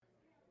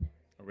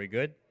Are we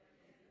good?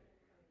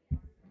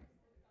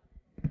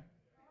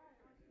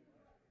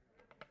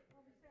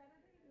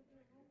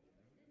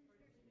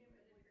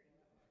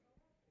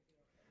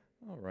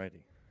 All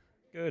righty.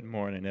 Good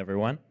morning,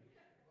 everyone.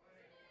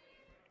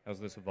 How's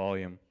this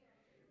volume?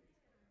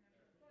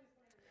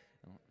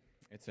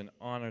 It's an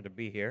honor to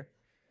be here,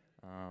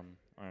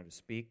 honor to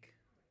speak.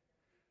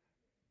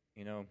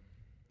 You know,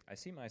 I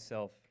see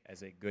myself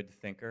as a good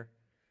thinker,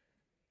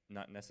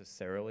 not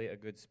necessarily a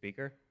good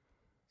speaker.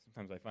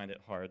 Sometimes I find it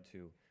hard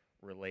to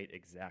relate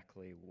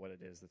exactly what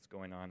it is that's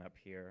going on up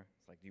here.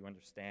 It's like, do you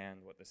understand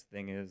what this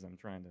thing is I'm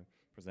trying to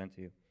present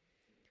to you?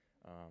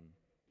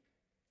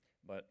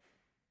 But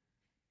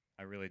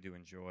I really do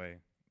enjoy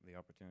the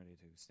opportunity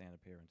to stand up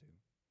here and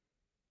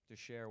to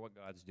share what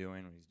God's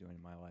doing, what He's doing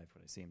in my life,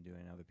 what I see Him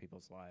doing in other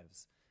people's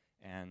lives,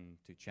 and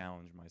to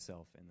challenge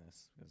myself in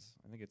this, because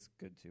I think it's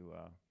good to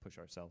push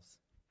ourselves.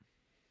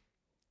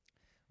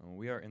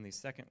 We are in the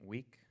second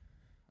week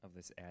of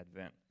this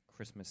Advent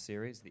Christmas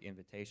series, The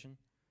Invitation.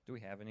 Do we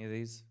have any of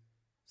these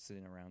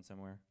sitting around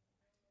somewhere?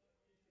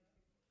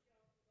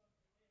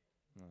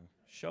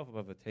 Shelf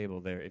above the table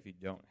there. If you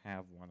don't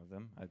have one of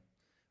them, I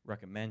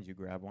recommend you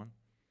grab one.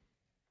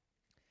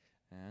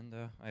 And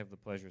I have the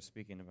pleasure of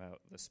speaking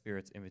about the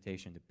Spirit's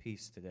invitation to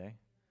peace today.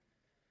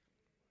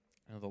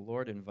 The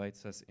Lord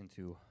invites us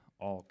into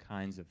all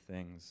kinds of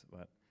things,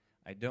 but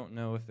I don't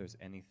know if there's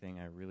anything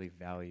I really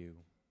value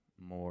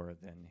more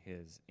than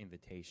His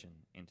invitation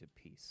into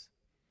peace.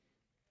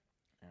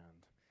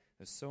 And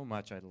there's so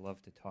much I'd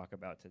love to talk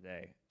about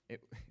today.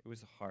 It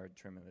was hard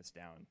trimming this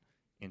down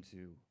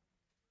into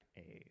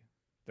a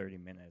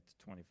 30-minute,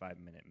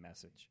 25-minute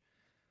message.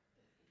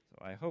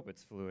 So I hope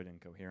it's fluid and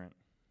coherent.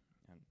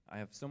 And I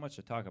have so much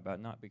to talk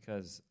about, not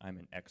because I'm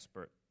an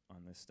expert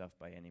on this stuff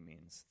by any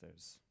means.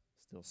 There's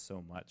still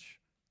so much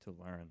to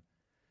learn.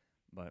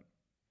 But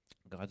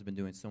God's been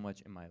doing so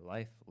much in my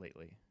life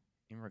lately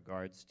in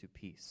regards to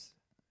peace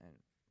and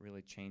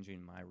really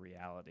changing my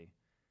reality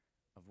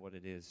of what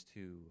it is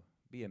to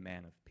be a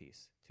man of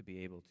peace, to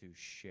be able to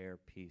share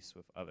peace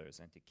with others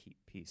and to keep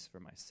peace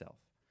for myself.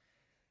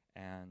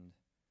 And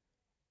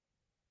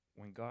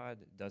when God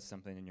does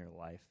something in your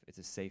life, it's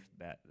a safe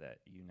bet that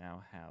you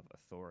now have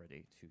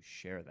authority to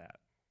share that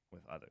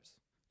with others,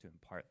 to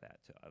impart that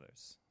to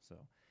others. So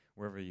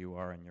wherever you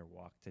are in your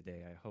walk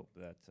today, I hope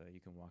that you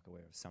can walk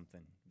away with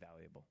something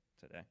valuable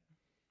today.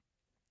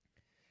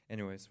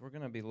 Anyways, we're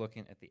going to be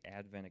looking at the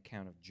Advent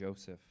account of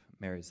Joseph,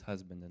 Mary's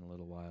husband, in a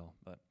little while.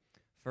 But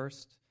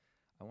first,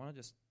 I want to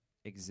just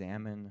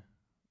examine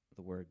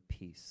the word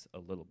peace a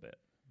little bit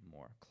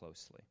more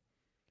closely.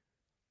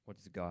 What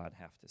does God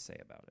have to say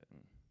about it? And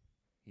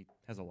He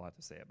has a lot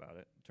to say about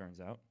it, it turns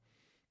out.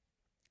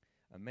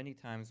 Many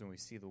times when we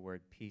see the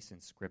word peace in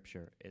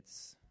Scripture,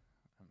 it's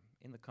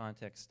in the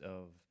context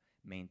of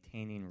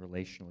maintaining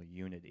relational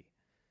unity.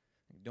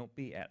 Don't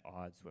be at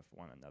odds with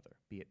one another.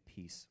 Be at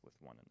peace with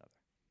one another.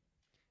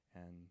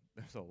 And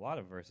there's a lot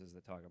of verses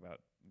that talk about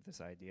this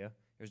idea.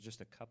 There's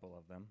just a couple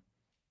of them.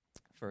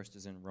 First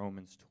is in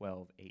Romans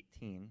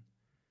 12:18.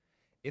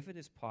 If it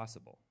is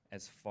possible,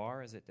 as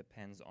far as it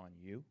depends on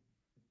you,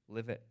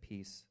 live at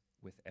peace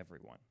with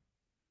everyone.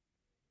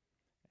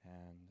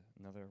 And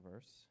another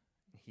verse,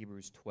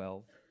 Hebrews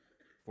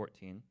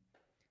 12:14.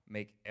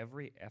 Make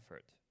every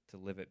effort to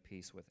live at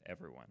peace with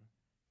everyone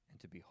and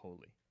to be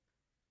holy.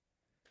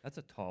 That's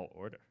a tall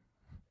order.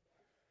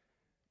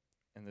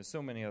 And there's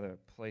so many other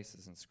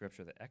places in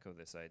Scripture that echo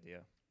this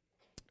idea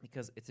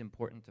because it's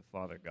important to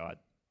father God.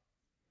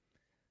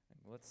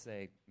 Let's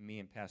say me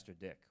and Pastor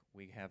Dick,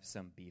 we have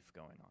some beef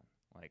going on.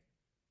 Like,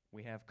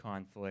 we have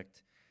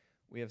conflict.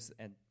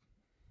 And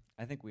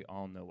I think we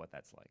all know what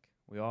that's like.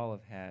 We all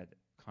have had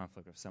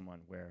conflict with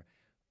someone where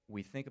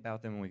we think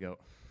about them and we go,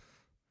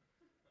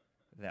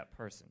 that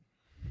person.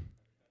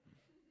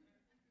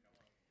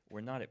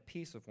 We're not at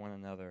peace with one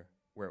another.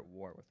 We're at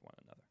war with one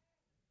another.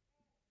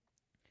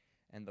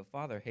 And the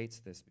Father hates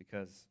this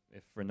because,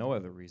 if for no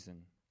other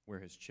reason, we're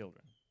His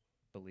children,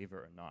 believer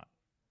or not.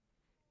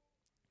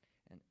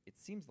 And it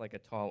seems like a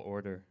tall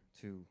order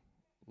to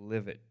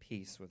live at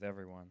peace with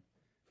everyone.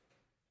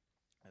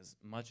 As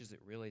much as it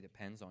really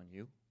depends on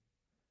you,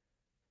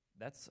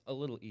 that's a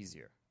little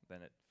easier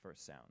than it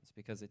first sounds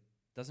because it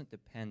doesn't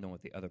depend on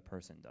what the other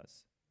person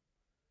does.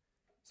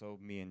 So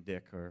me and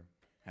Dick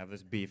have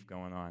this beef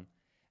going on,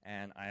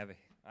 and I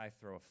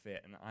throw a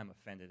fit, and I'm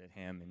offended at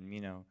him, and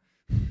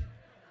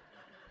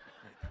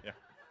yeah.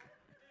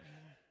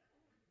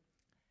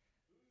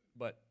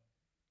 But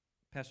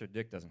Pastor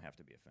Dick doesn't have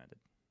to be offended.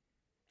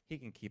 He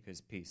can keep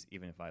his peace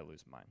even if I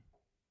lose mine.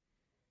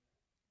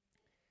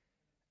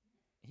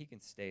 He can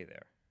stay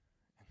there.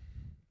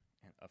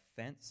 And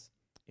offense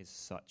is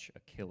such a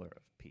killer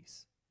of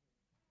peace,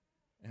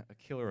 a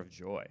killer of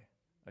joy,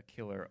 a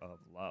killer of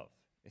love.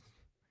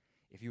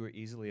 If you were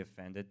easily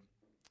offended,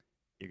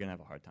 you're going to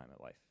have a hard time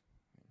at life.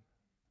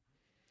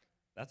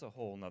 That's a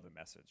whole nother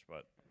message,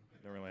 but I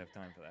don't really have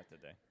time for that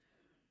today.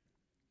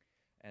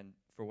 And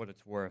for what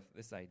it's worth,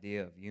 this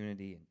idea of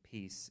unity and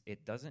peace,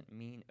 it doesn't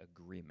mean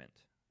agreement.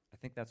 I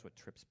think that's what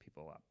trips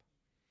people up.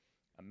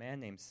 a man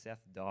named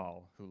Seth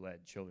Dahl, who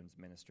led children's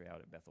ministry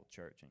out at Bethel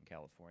Church in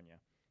California.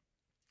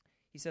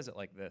 He says it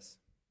like this: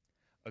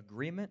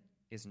 agreement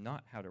is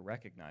not how to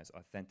recognize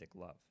authentic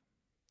love.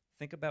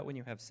 Think about when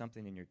you have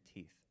something in your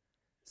teeth.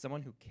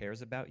 Someone who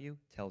cares about you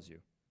tells you,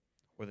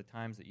 or the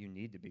times that you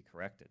need to be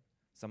corrected.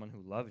 Someone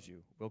who loves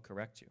you will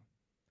correct you.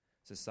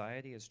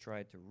 Society has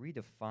tried to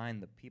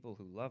redefine the people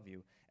who love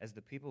you as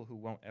the people who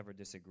won't ever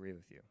disagree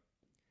with you.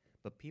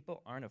 But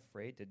people aren't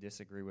afraid to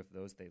disagree with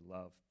those they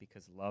love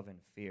because love and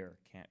fear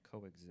can't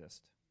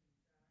coexist.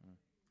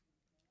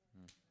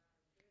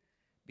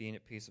 Being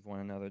at peace with one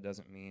another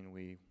doesn't mean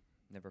we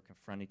never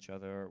confront each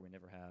other, or we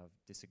never have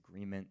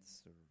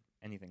disagreements or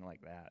anything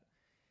like that.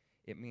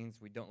 It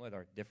means we don't let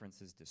our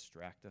differences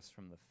distract us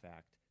from the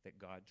fact that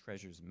God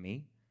treasures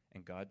me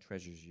and God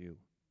treasures you.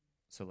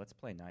 So let's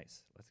play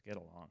nice. Let's get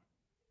along.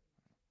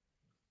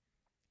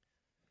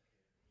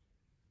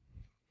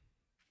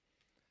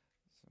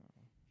 So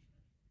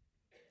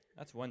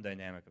that's one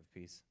dynamic of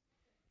peace.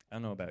 I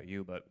don't know about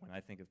you, but when I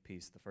think of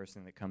peace, the first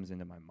thing that comes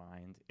into my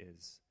mind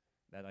is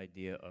that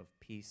idea of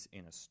peace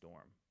in a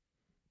storm.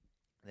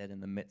 That in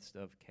the midst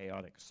of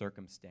chaotic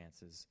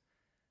circumstances,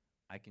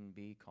 I can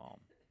be calm.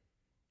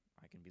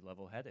 I can be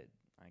level-headed.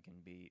 I can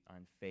be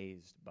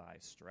unfazed by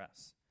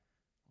stress.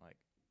 Like,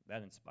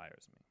 that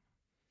inspires me.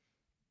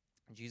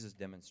 Jesus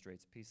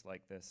demonstrates peace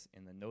like this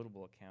in the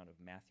notable account of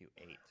Matthew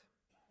 8.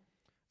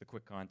 The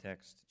quick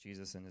context: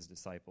 Jesus and his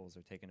disciples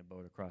are taking a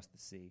boat across the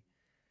sea.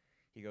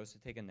 He goes to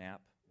take a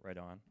nap right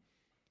on,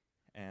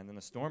 and then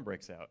a storm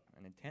breaks out,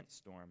 an intense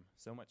storm,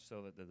 so much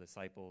so that the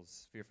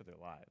disciples fear for their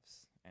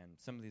lives. And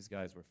some of these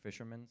guys were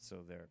fishermen,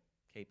 so they're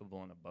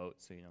capable in a boat,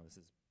 so this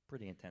is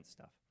pretty intense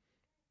stuff.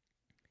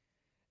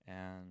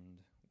 And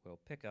we'll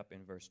pick up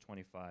in verse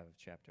 25 of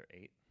chapter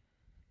 8.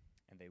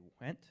 And they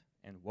went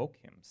and woke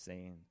him,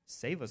 saying,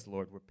 "Save us,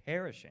 Lord, we're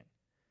perishing."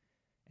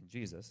 And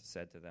Jesus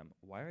said to them,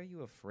 "Why are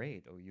you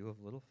afraid, O you of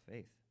little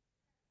faith?"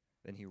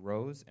 Then he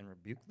rose and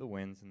rebuked the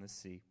winds and the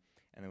sea,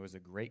 and there was a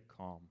great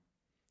calm.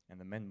 And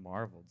the men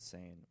marveled,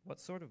 saying, "What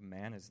sort of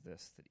man is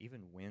this, that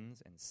even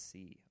winds and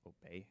sea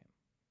obey him?"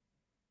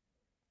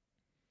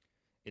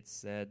 It's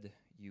said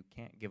you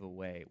can't give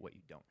away what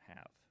you don't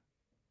have,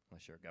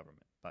 unless you're a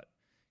government. But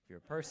if you're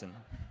a person,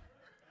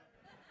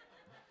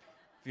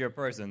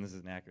 this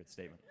is an accurate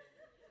statement.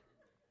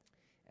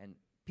 And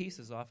peace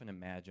is often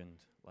imagined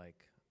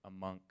like a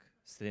monk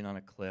sitting on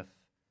a cliff,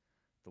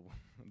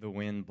 the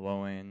wind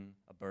blowing,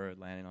 a bird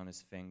landing on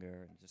his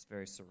finger, and just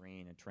very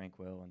serene and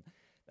tranquil, and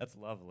that's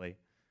lovely.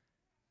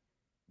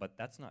 But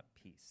that's not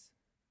peace.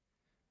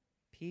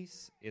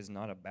 Peace is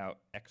not about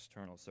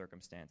external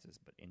circumstances,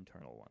 but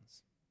internal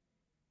ones.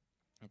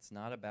 It's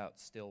not about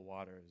still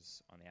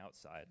waters on the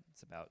outside.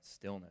 It's about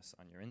stillness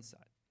on your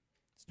inside.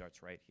 It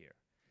starts right here.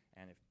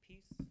 And if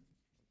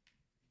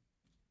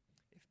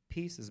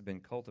peace has been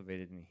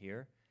cultivated in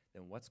here,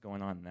 then what's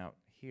going on out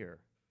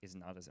here is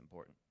not as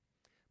important.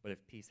 But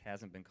if peace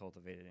hasn't been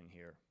cultivated in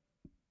here,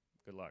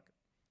 good luck.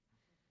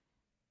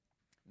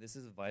 This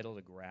is vital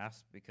to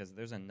grasp because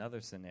there's another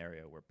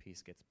scenario where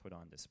peace gets put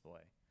on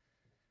display.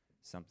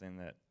 Something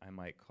that I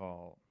might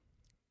call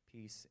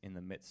peace in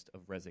the midst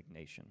of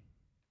resignation.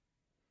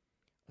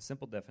 A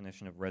simple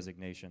definition of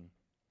resignation: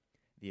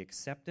 the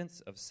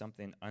acceptance of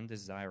something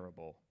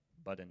undesirable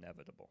but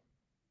inevitable.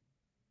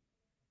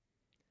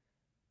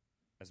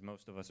 As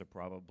most of us are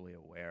probably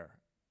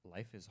aware,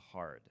 life is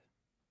hard.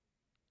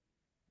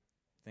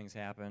 Things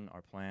happen,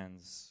 our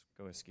plans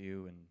go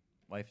askew, and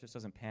life just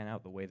doesn't pan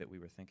out the way that we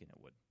were thinking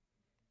it would.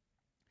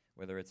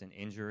 Whether it's an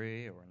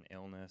injury or an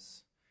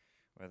illness,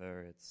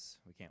 whether it's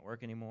we can't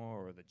work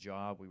anymore, or the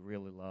job we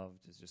really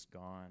loved is just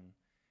gone,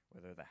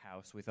 whether the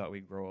house we thought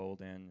we'd grow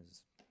old in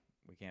is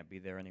we can't be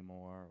there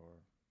anymore,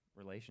 or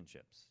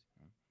relationships.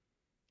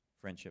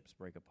 Friendships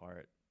break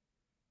apart,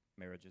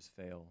 marriages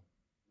fail,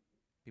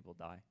 people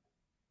die.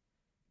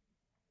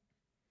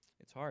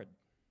 It's hard.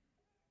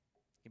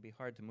 It can be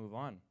hard to move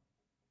on.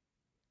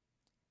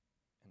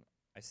 And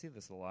I see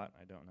this a lot.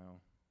 I don't know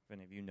if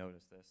any of you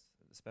notice this,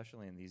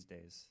 especially in these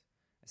days.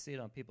 I see it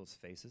on people's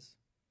faces,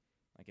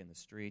 like in the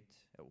street,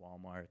 at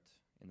Walmart,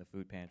 in the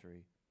food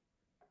pantry,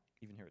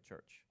 even here at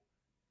church.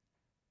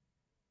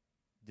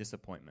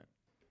 Disappointment.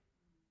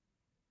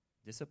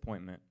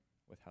 Disappointment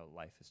with how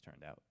life has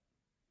turned out.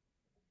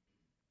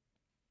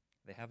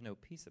 They have no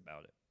peace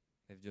about it.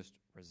 They've just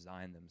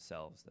resigned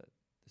themselves that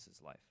this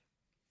is life.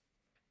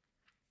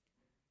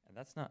 And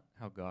that's not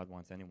how God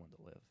wants anyone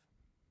to live.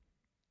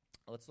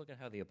 Let's look at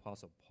how the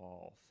Apostle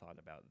Paul thought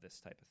about this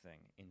type of thing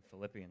in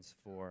Philippians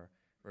 4,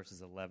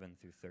 verses 11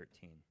 through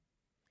 13.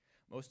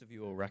 Most of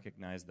you will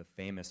recognize the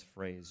famous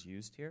phrase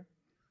used here,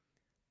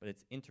 but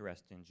it's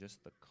interesting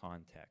just the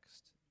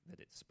context that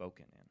it's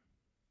spoken in.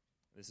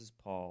 This is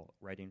Paul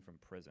writing from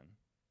prison.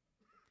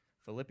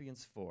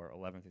 Philippians 4,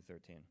 11 through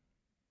 13.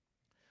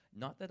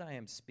 Not that I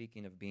am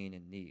speaking of being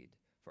in need,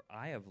 for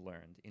I have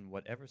learned in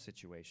whatever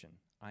situation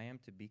I am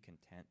to be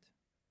content.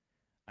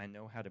 I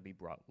know how to be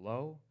brought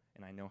low,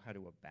 and I know how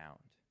to abound.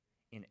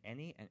 In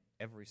any and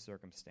every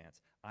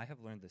circumstance, I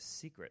have learned the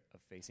secret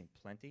of facing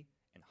plenty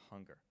and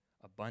hunger,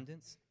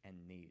 abundance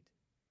and need.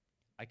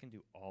 I can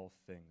do all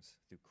things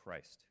through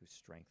Christ who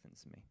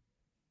strengthens me.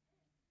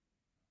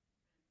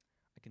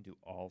 I can do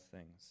all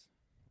things.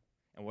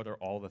 And what are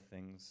all the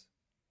things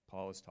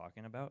Paul is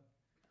talking about?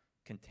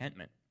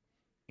 Contentment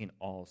in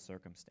all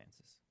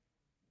circumstances.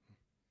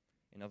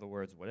 In other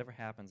words, whatever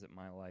happens in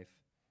my life,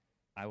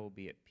 I will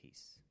be at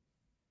peace.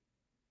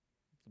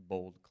 It's a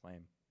bold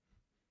claim.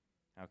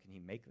 How can he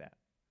make that?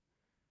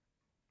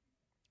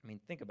 I mean,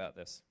 think about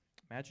this.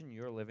 Imagine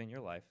you're living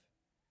your life.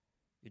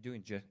 You're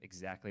doing just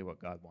exactly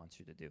what God wants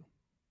you to do.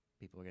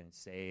 People are getting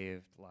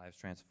saved, lives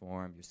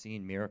transformed. You're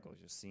seeing miracles.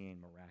 You're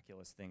seeing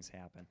miraculous things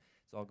happen.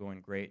 It's all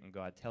going great, and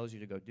God tells you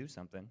to go do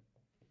something,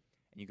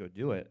 and you go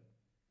do it,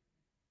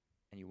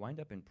 and you wind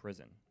up in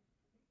prison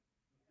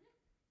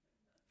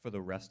for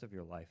the rest of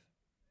your life.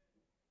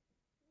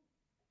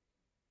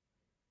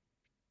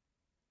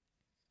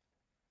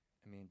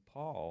 I mean,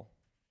 Paul,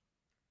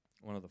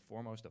 one of the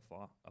foremost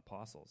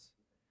apostles,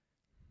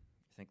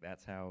 you think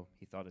that's how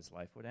he thought his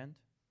life would end?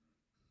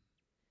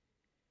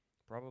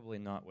 Probably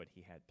not what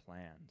he had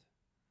planned.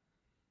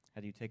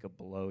 How do you take a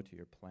blow to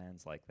your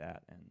plans like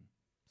that and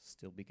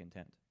still be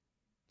content,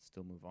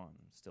 still move on,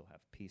 still have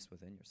peace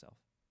within yourself?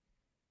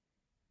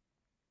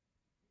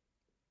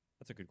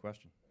 That's a good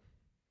question.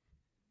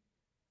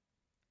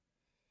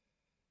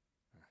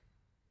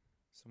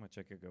 So much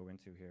I could go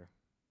into here.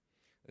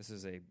 This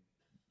is a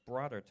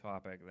broader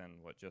topic than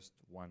what just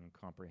one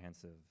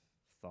comprehensive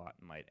thought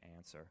might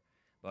answer.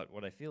 But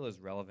what I feel is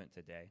relevant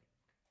today,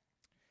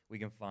 we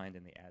can find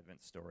in the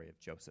Advent story of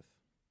Joseph.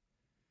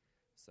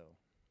 So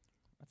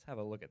let's have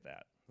a look at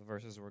that. The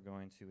verses we're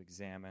going to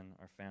examine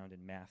are found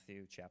in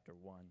Matthew chapter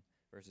 1,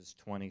 verses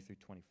 20 through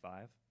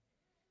 25.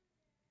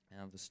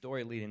 Now, the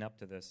story leading up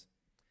to this,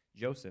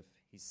 Joseph,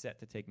 he's set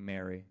to take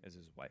Mary as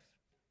his wife.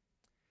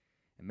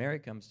 And Mary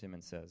comes to him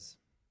and says,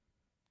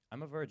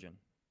 I'm a virgin,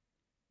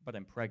 but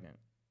I'm pregnant,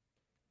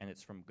 and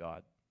it's from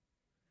God.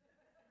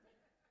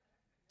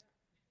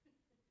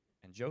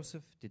 And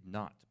Joseph did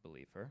not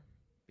believe her,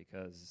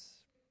 because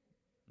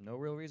no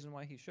real reason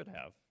why he should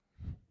have.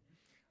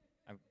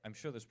 I'm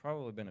sure there's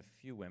probably been a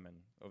few women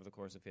over the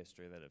course of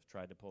history that have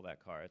tried to pull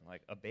that card,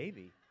 like, a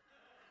baby?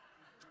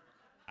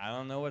 I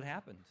don't know what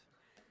happened.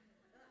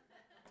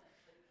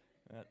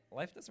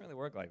 Life doesn't really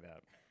work like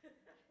that.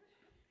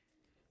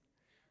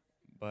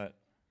 But,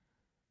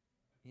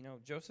 you know,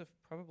 Joseph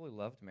probably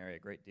loved Mary a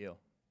great deal.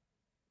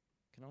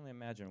 Can only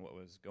imagine what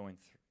was going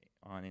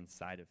on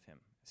inside of him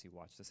as he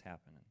watched this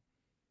happen.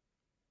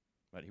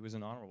 But he was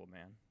an honorable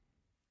man,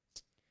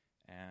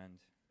 and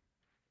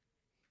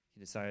he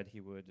decided he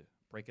would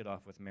break it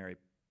off with Mary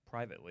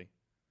privately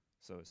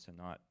so as to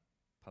not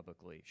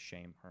publicly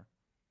shame her.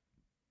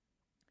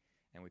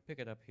 And we pick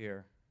it up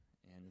here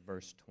in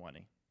verse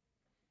 20.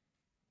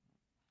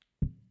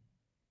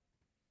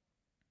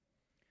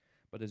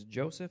 But as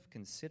Joseph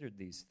considered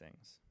these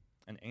things,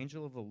 an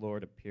angel of the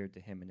Lord appeared to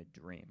him in a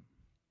dream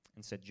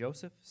and said,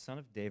 Joseph, son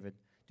of David,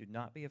 do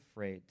not be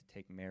afraid to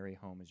take Mary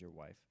home as your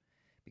wife,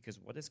 because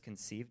what is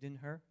conceived in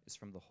her is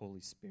from the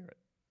Holy Spirit.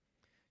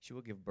 She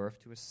will give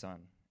birth to a son,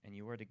 and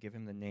you are to give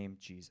him the name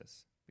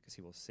Jesus, because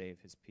he will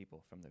save his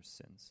people from their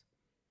sins.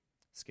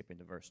 Skipping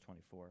to verse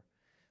 24.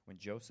 When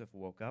Joseph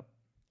woke up,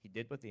 he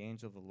did what the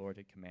angel of the Lord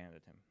had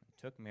commanded him, and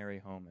took Mary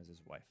home as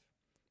his wife.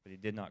 But he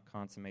did not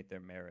consummate their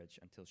marriage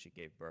until she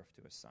gave birth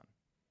to a son.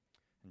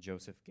 And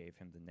Joseph gave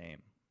him the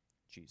name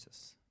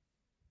Jesus.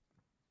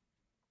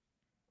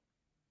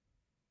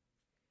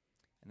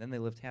 And then they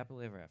lived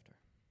happily ever after.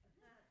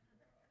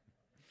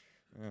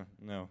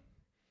 No.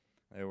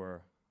 There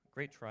were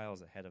great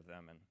trials ahead of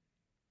them, and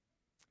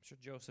I'm sure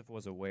Joseph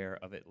was aware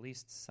of at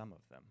least some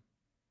of them.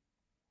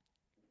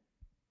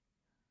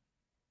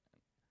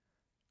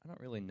 I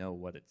don't really know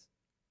what it'd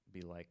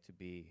be like to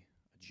be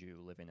a Jew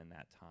living in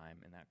that time,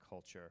 in that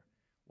culture,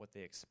 what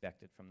they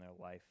expected from their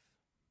life.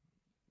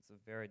 It's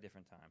a very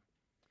different time.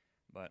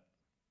 But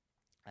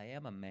I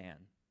am a man,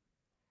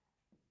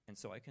 and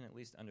so I can at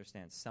least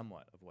understand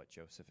somewhat of what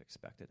Joseph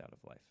expected out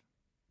of life.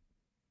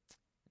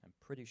 I'm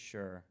pretty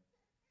sure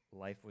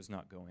life was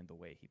not going the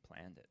way he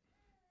planned it.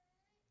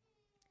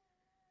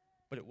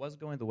 But it was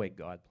going the way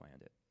God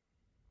planned it.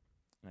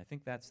 And I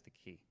think that's the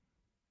key.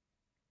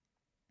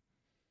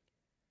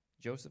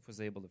 Joseph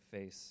was able to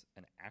face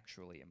an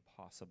actually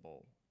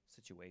impossible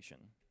situation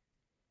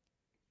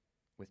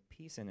with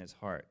peace in his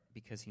heart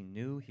because he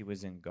knew he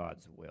was in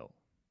God's will.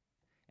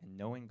 And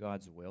knowing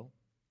God's will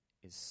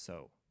is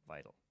so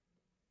vital.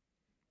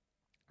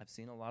 I've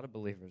seen a lot of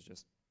believers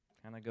just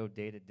kind of go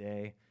day to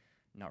day,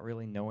 not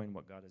really knowing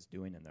what God is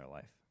doing in their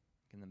life.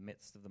 In the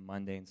midst of the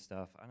mundane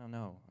stuff, I don't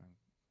know.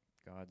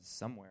 God's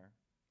somewhere.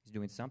 He's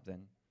doing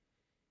something.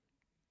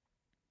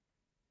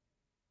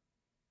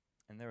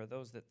 And there are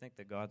those that think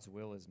that God's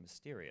will is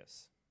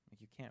mysterious. Like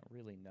you can't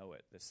really know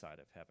it this side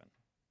of heaven.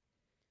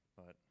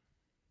 But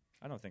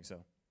I don't think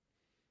so.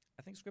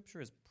 I think Scripture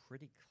is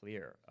pretty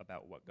clear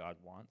about what God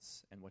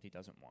wants and what he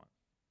doesn't want.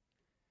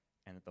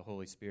 And that the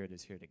Holy Spirit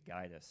is here to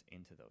guide us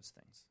into those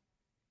things.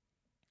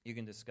 You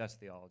can discuss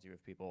theology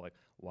with people, like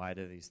why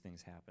do these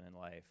things happen in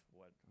life,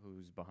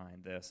 who's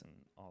behind this, and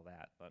all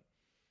that. But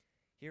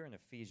here in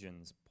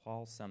Ephesians,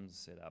 Paul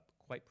sums it up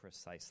quite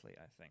precisely,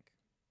 I think.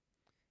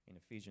 In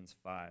Ephesians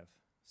 5,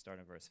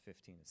 starting verse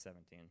 15 to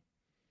 17.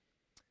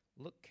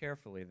 Look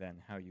carefully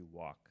then how you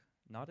walk,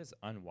 not as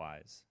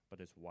unwise,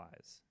 but as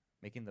wise,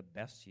 making the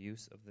best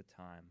use of the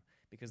time,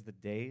 because the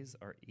days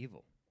are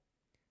evil.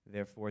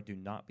 Therefore do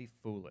not be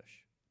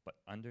foolish, but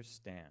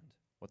understand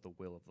what the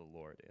will of the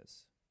Lord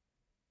is.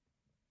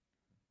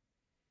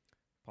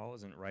 Paul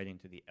isn't writing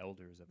to the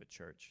elders of a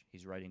church.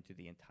 He's writing to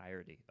the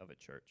entirety of a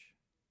church.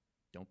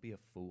 Don't be a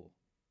fool.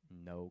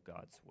 Know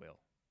God's will.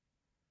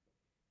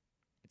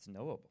 It's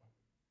knowable.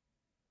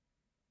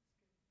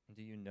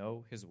 Do you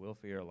know his will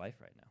for your life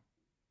right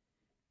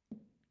now?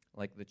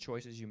 Like the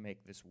choices you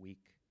make this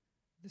week,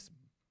 this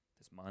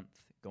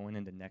month, going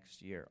into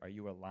next year, are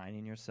you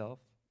aligning yourself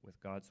with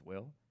God's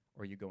will,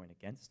 or are you going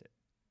against it?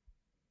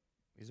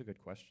 These are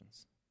good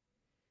questions.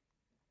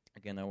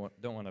 Again, I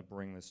don't want to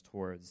bring this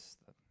towards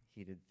the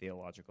heated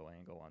theological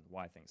angle on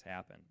why things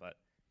happen, but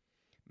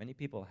many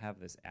people have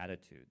this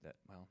attitude that,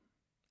 well,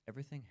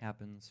 everything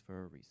happens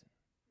for a reason.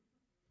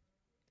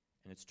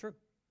 And it's true.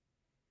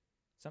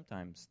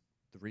 Sometimes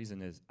the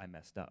reason is I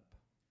messed up.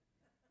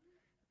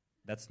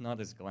 That's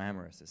not as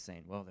glamorous as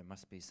saying, well, there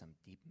must be some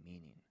deep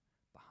meaning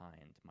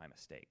behind my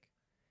mistake.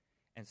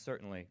 And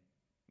certainly,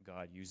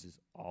 God uses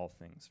all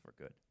things for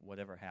good.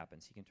 Whatever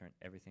happens, he can turn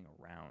everything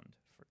around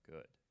for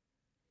good.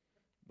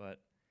 But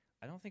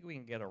I don't think we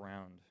can get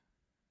around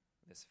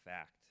this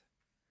fact.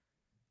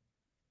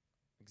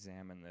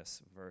 Examine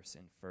this verse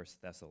in 1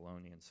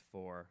 Thessalonians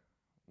 4,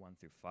 1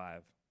 through 5.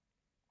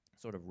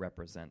 It sort of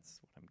represents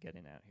what I'm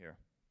getting at here.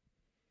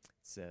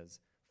 It says,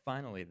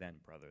 finally then,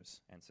 brothers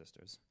and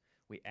sisters,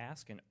 we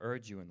ask and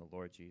urge you in the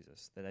Lord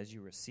Jesus, that as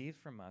you receive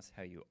from us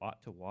how you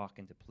ought to walk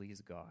and to please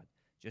God,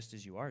 just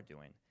as you are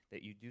doing,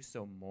 that you do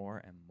so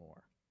more and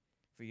more.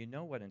 For you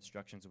know what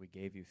instructions we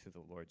gave you through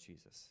the Lord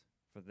Jesus.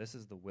 For this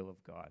is the will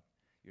of God,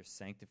 your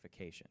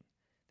sanctification,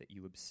 that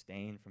you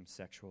abstain from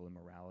sexual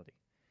immorality,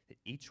 that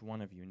each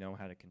one of you know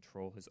how to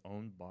control his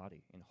own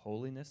body in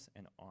holiness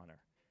and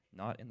honor,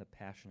 not in the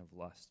passion of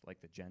lust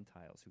like the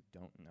Gentiles who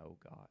don't know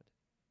God.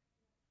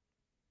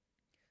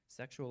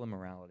 Sexual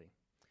immorality.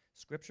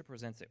 Scripture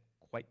presents it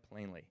quite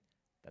plainly.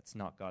 That's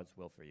not God's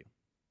will for you.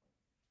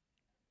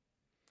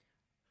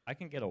 I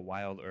can get a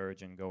wild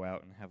urge and go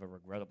out and have a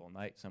regrettable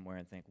night somewhere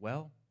and think,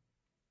 well,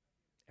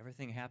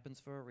 everything happens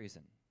for a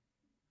reason.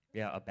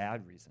 Yeah, a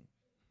bad reason.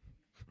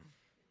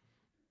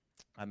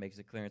 God makes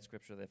it clear in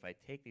Scripture that if I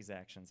take these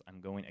actions, I'm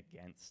going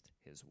against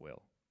his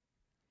will.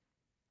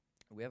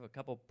 We have a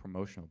couple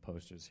promotional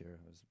posters here.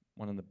 There's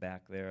one in the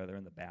back there. They're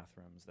in the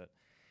bathrooms. That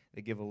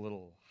they give a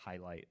little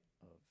highlight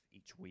of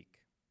each week.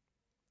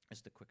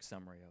 Just a quick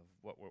summary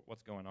of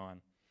what's going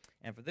on.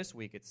 And for this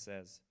week, it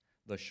says,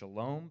 the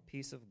shalom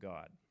peace of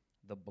God,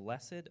 the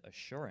blessed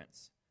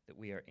assurance that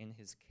we are in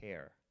his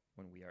care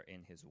when we are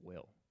in his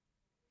will.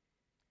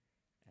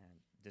 And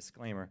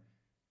disclaimer,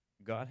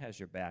 God has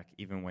your back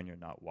even when you're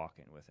not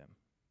walking with him.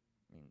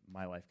 I mean,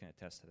 my life can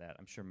attest to that.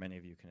 I'm sure many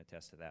of you can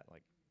attest to that.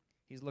 Like,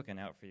 he's looking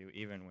out for you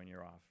even when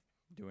you're off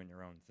doing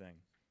your own thing.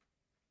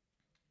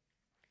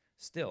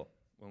 Still,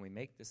 when we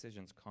make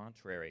decisions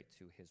contrary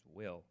to his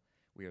will,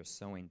 we are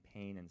sowing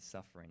pain and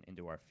suffering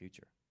into our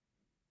future,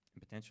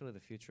 and potentially the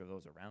future of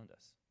those around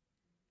us.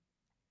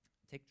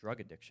 Take drug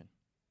addiction.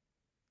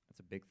 That's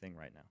a big thing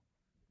right now.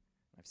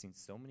 I've seen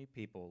so many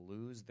people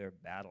lose their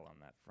battle on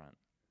that front,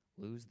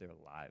 lose their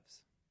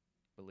lives.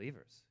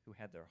 Believers who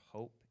had their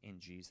hope in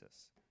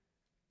Jesus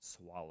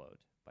swallowed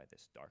by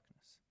this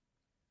darkness.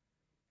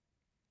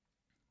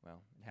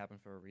 Well, it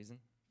happened for a reason.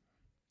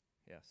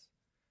 Yes,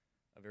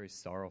 a very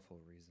sorrowful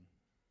reason.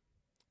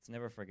 Let's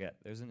never forget,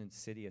 there's an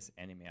insidious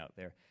enemy out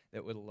there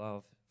that would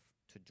love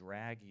to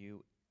drag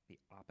you the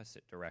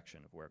opposite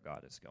direction of where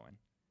God is going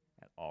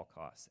at all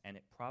costs. And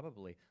it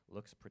probably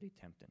looks pretty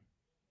tempting.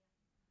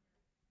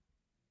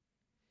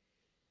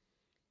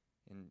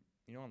 And,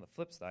 on the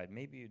flip side,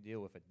 maybe you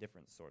deal with a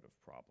different sort of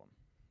problem.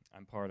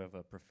 I'm part of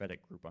a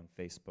prophetic group on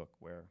Facebook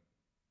where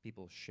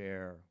people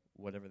share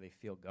whatever they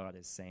feel God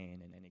is saying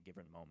in any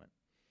given moment.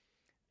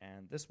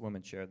 And this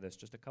woman shared this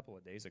just a couple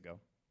of days ago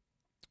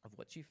of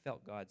what she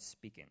felt God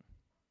speaking.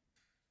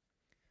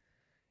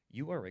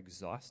 You are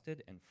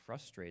exhausted and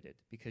frustrated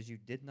because you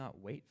did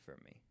not wait for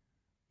me.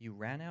 You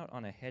ran out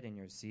on ahead in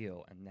your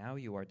zeal, and now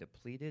you are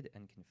depleted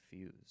and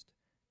confused.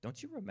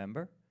 Don't you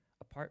remember?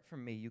 Apart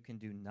from me, you can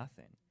do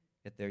nothing.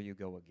 Yet there you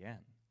go again.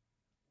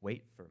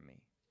 Wait for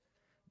me.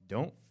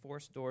 Don't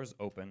force doors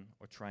open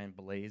or try and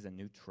blaze a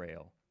new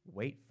trail.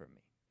 Wait for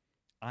me.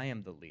 I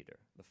am the leader,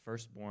 the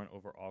firstborn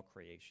over all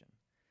creation.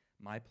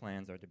 My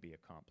plans are to be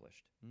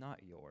accomplished,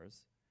 not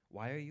yours.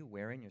 Why are you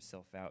wearing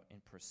yourself out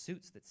in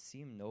pursuits that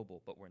seem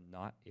noble but were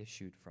not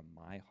issued from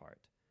my heart?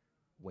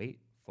 Wait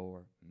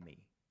for me.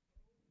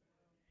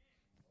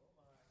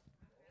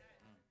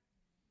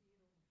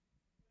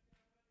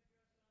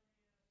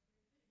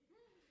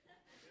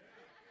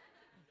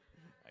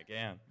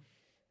 Again.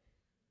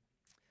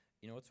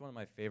 You know, it's one of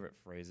my favorite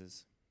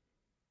phrases.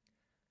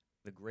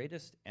 The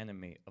greatest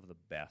enemy of the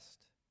best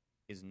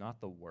is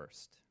not the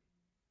worst,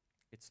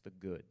 it's the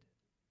good.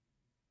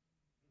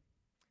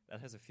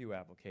 That has a few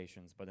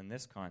applications, but in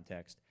this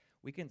context,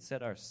 we can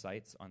set our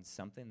sights on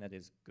something that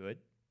is good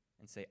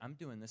and say, I'm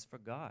doing this for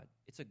God.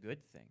 It's a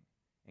good thing.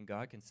 And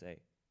God can say,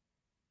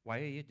 why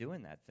are you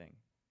doing that thing?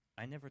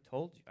 I never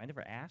told you. I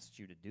never asked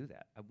you to do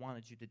that. I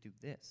wanted you to do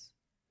this.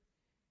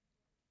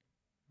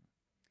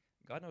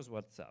 God knows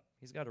what's up.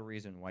 He's got a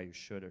reason why you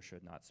should or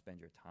should not spend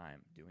your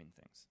time doing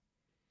things.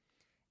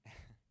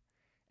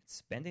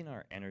 Spending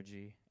our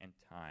energy and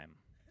time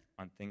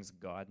on things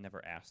God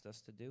never asked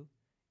us to do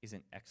is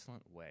an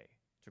excellent way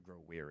to grow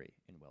weary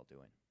in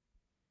well-doing.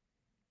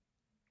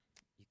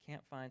 You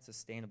can't find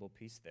sustainable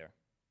peace there.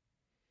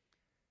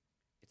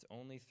 It's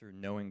only through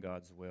knowing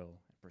God's will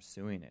and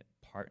pursuing it,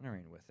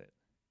 partnering with it,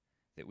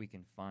 that we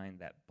can find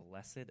that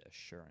blessed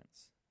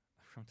assurance.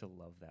 I've come to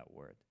love that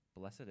word,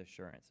 blessed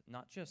assurance.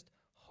 Not just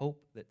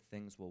hope that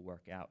things will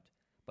work out,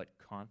 but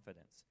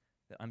confidence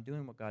that I'm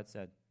doing what God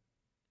said.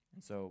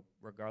 And so,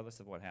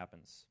 regardless of what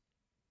happens,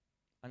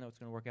 I know it's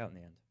going to work out in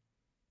the end.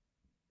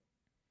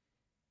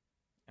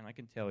 And I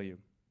can tell you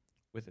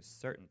with a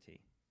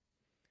certainty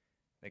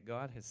that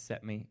God has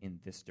set me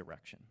in this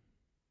direction.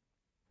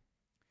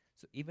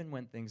 So even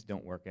when things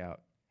don't work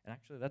out, and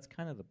actually that's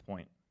kind of the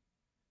point.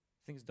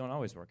 Things don't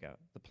always work out.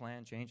 The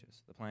plan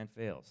changes. The plan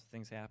fails.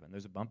 Things happen.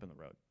 There's a bump in the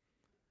road.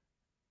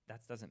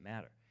 That doesn't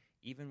matter.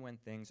 Even when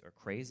things are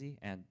crazy,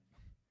 and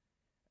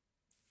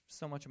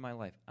so much of my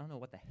life, I don't know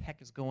what the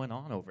heck is going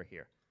on over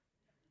here.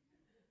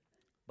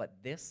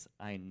 But this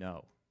I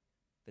know,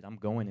 that I'm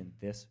going in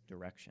this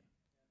direction.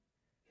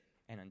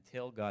 And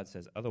until God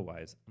says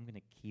otherwise, I'm going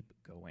to keep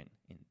going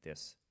in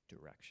this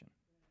direction.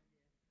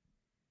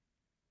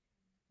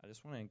 I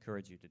just want to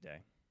encourage you today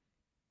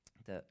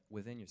that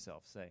within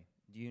yourself say,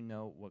 do you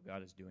know what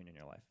God is doing in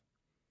your life?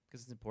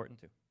 Because it's important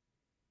to.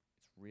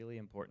 It's really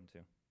important to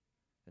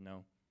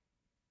know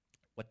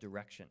what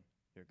direction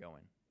you're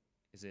going.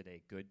 Is it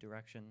a good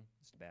direction?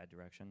 Is it a bad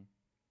direction?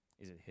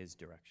 Is it His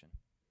direction?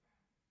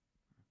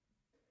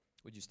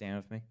 Would you stand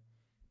with me?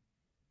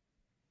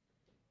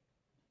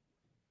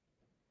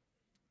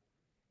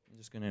 I'm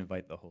just going to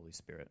invite the Holy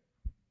Spirit.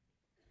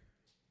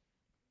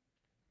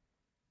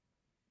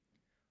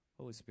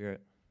 Holy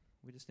Spirit,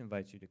 we just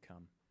invite you to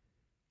come.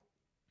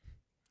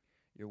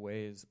 Your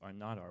ways are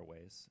not our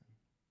ways.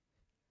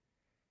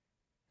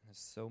 There's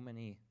so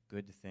many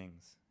good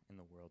things in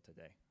the world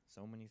today.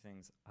 So many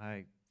things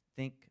I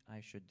think I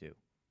should do.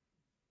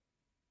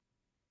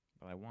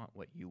 But I want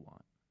what you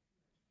want.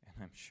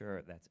 And I'm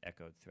sure that's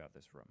echoed throughout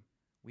this room.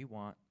 We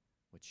want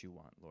what you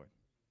want, Lord.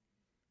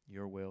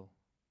 Your will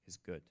is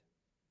good.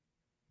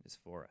 It is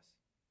for us.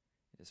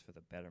 It is for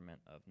the betterment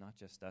of not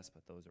just us,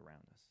 but those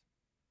around us.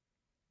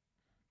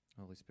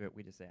 Holy Spirit,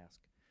 we just ask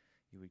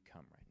you would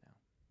come right now.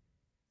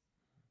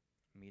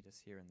 Meet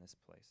us here in this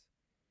place.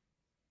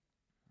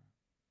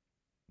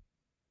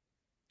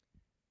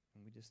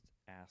 And we just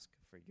ask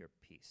for your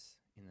peace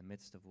in the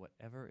midst of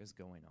whatever is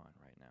going on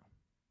right now.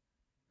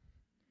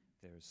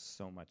 There's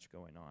so much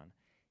going on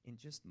in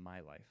just my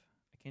life.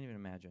 I can't even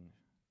imagine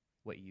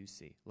what you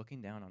see,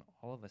 looking down on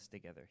all of us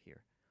together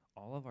here,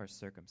 all of our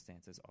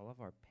circumstances, all of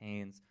our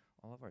pains,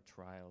 all of our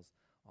trials,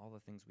 all the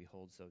things we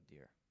hold so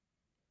dear.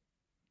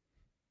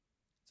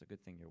 It's a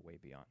good thing you're way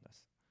beyond us.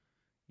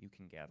 You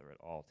can gather it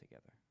all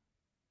together.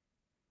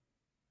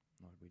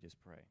 Lord, we just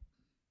pray.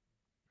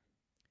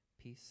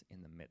 Peace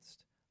in the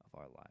midst of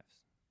our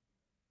lives.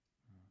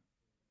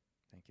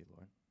 Thank you,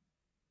 Lord.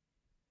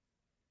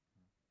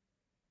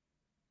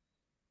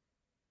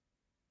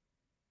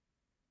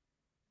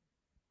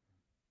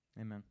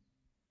 Amen.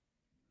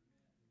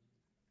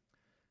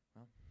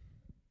 Well,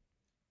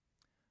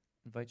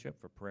 invite you up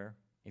for prayer,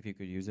 if you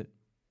could use it.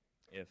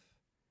 If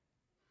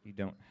you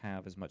don't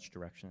have as much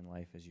direction in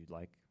life as you'd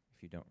like,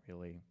 if you don't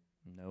really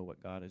know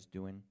what God is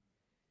doing,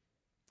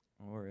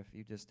 or if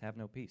you just have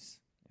no peace,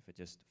 if it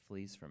just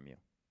flees from you.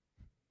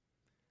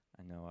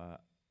 I know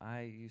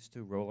I used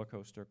to roller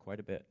coaster quite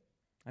a bit.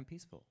 I'm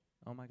peaceful.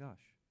 Oh my gosh.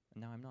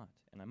 And now I'm not.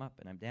 And I'm up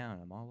and I'm down.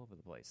 I'm all over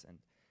the place. And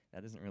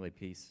that isn't really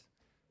peace.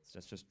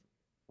 It's just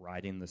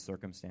riding the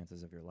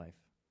circumstances of your life.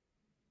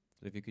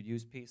 So if you could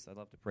use peace, I'd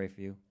love to pray for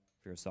you.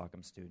 If you're a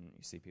Sockham student,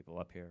 you see people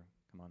up here,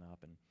 come on up.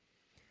 And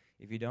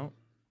if you don't,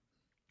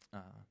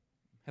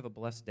 have a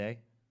blessed day.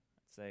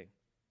 I'd say,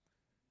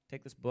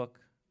 take this book,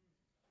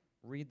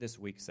 read this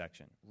week's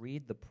section,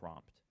 read the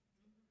prompt.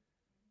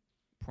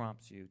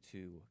 Prompts you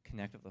to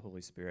connect with the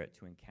Holy Spirit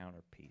to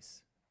encounter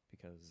peace,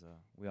 because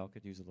we all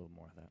could use a little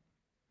more of that.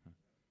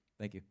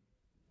 Thank you.